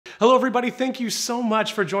Hello everybody, thank you so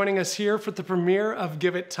much for joining us here for the premiere of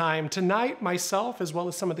Give It Time. Tonight, myself, as well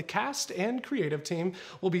as some of the cast and creative team,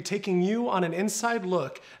 will be taking you on an inside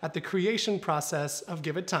look at the creation process of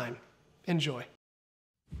Give It Time. Enjoy.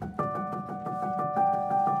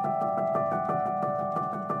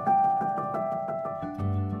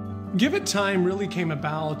 Give It Time really came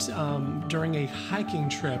about during a hiking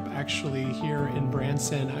trip, actually, here in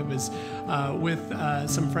Bryceson. I was with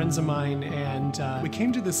some friends of mine, and we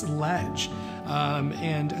came to this ledge.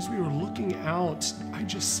 And as we were looking out, I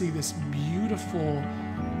just see this beautiful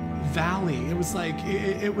valley. It was like,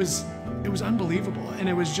 it was unbelievable. And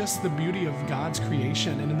it was just the beauty of God's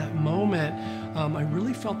creation. And in that moment, I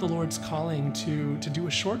really felt the Lord's calling to do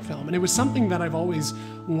a short film. And it was something that I've always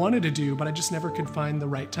wanted to do, but I just never could find the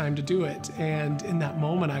right time to do it. And in that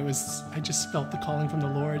moment, I just felt the calling from the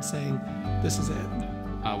Lord saying, this is it.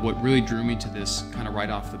 What really drew me to this kind of right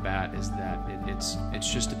off the bat is that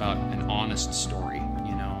it's just about an honest story.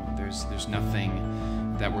 You know, there's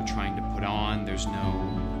nothing that we're trying to put on. There's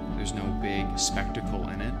no big spectacle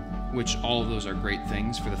in it, which all of those are great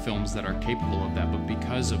things for the films that are capable of that. But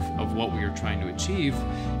because of what we were trying to achieve,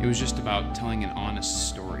 it was just about telling an honest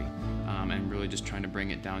story and really just trying to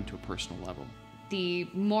bring it down to a personal level. The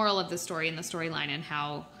moral of the story and the storyline, and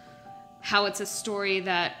how it's a story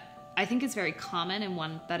that I think is very common and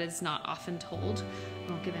one that is not often told.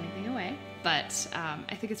 I won't give anything away, but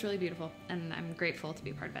I think it's really beautiful, and I'm grateful to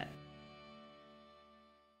be a part of it.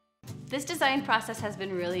 This design process has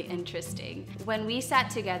been really interesting. When we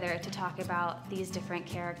sat together to talk about these different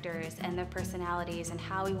characters and their personalities and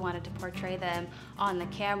how we wanted to portray them on the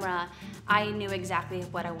camera, I knew exactly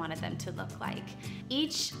what I wanted them to look like.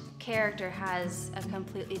 Each character has a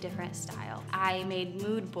completely different style. I made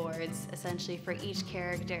mood boards essentially for each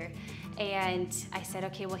character, and I said,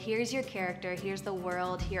 okay, well, here's your character, here's the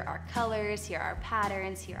world, here are colors, here are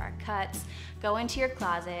patterns, here are cuts. Go into your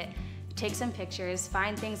closet, take some pictures,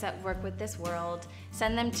 find things that work with this world,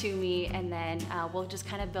 send them to me, and then we'll just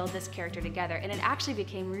kind of build this character together. And it actually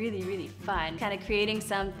became really, really fun, kind of creating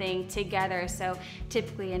something together. So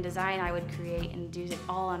typically in design, I would create and do it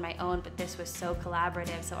all on my own, but this was so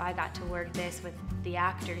collaborative. So I got to work this with the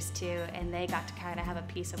actors too, and they got to kind of have a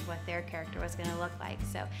piece of what their character was gonna look like.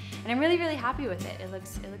 So, and I'm really, really happy with it. It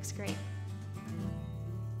looks great.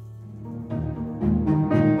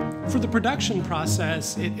 For the production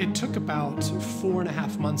process, it took about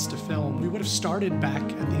 4.5 months to film. We would have started back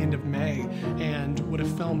at the end of May and would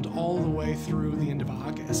have filmed all the way through the end of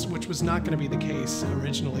August, which was not going to be the case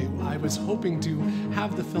originally. I was hoping to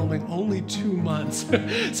have the filming only 2 months,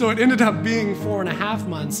 so it ended up being 4.5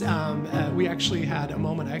 months. We actually had a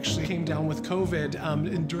moment, I actually came down with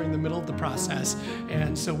COVID during the middle of the process,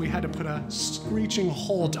 and so we had to put a screeching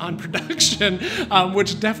halt on production,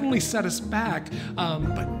 which definitely set us back,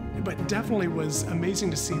 but definitely was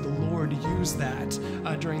amazing to see the Lord use that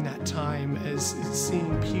during that time, as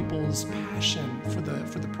seeing people's passion for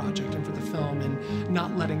the project and for the film, and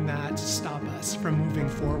not letting that stop us from moving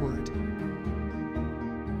forward.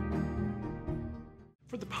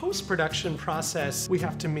 For the post-production process, we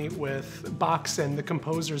have to meet with Bryceson, the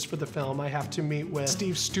composers for the film. I have to meet with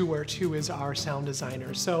Steve Stewart, who is our sound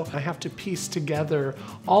designer. So I have to piece together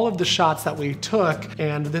all of the shots that we took,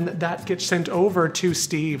 and then that gets sent over to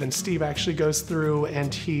Steve, and Steve actually goes through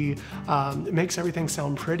and he makes everything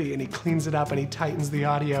sound pretty, and he cleans it up and he tightens the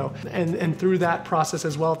audio. And through that process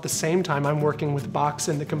as well, at the same time, I'm working with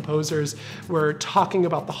Bryceson, the composers. We're talking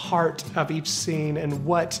about the heart of each scene and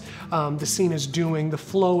what the scene is doing, the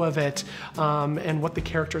flow of it, and what the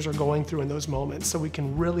characters are going through in those moments, so we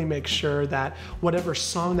can really make sure that whatever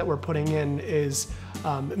song that we're putting in is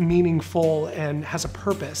meaningful and has a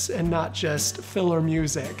purpose and not just filler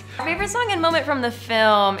music. My favorite song and moment from the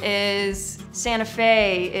film is Santa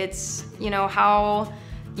Fe. It's, how,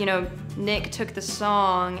 Nick took the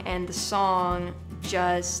song, and the song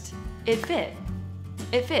just, it fit.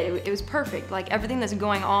 It was perfect. Like everything that's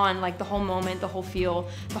going on, like the whole moment, the whole feel,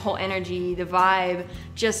 the whole energy, the vibe,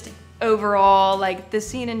 just overall, like the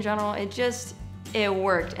scene in general, it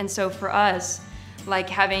worked. And so for us, like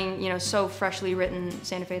having, so freshly written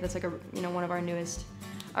Santa Fe, that's like one of our newest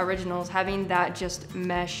originals, having that just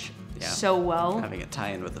mesh so well. Having it tie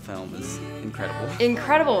in with the film is incredible.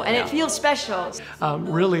 Incredible, and it feels special.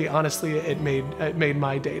 Really, honestly, it made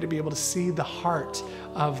my day to be able to see the heart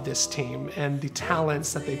of this team and the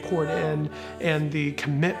talents that they poured in and the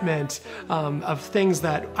commitment of things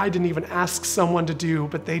that I didn't even ask someone to do,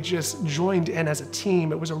 but they just joined in as a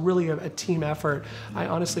team. It was really a team effort. I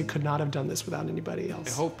honestly could not have done this without anybody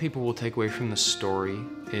else. I hope people will take away from the story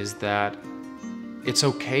is that it's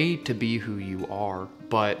okay to be who you are,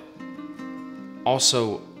 but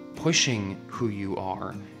also pushing who you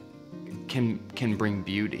are can bring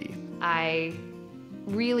beauty. I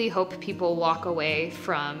really hope people walk away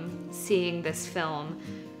from seeing this film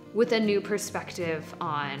with a new perspective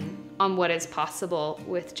on what is possible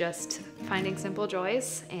with just finding simple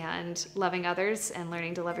joys and loving others and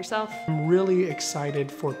learning to love yourself. I'm really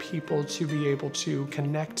excited for people to be able to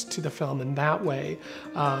connect to the film in that way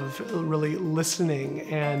of really listening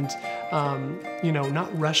and,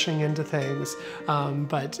 not rushing into things,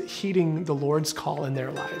 but heeding the Lord's call in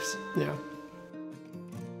their lives. Yeah.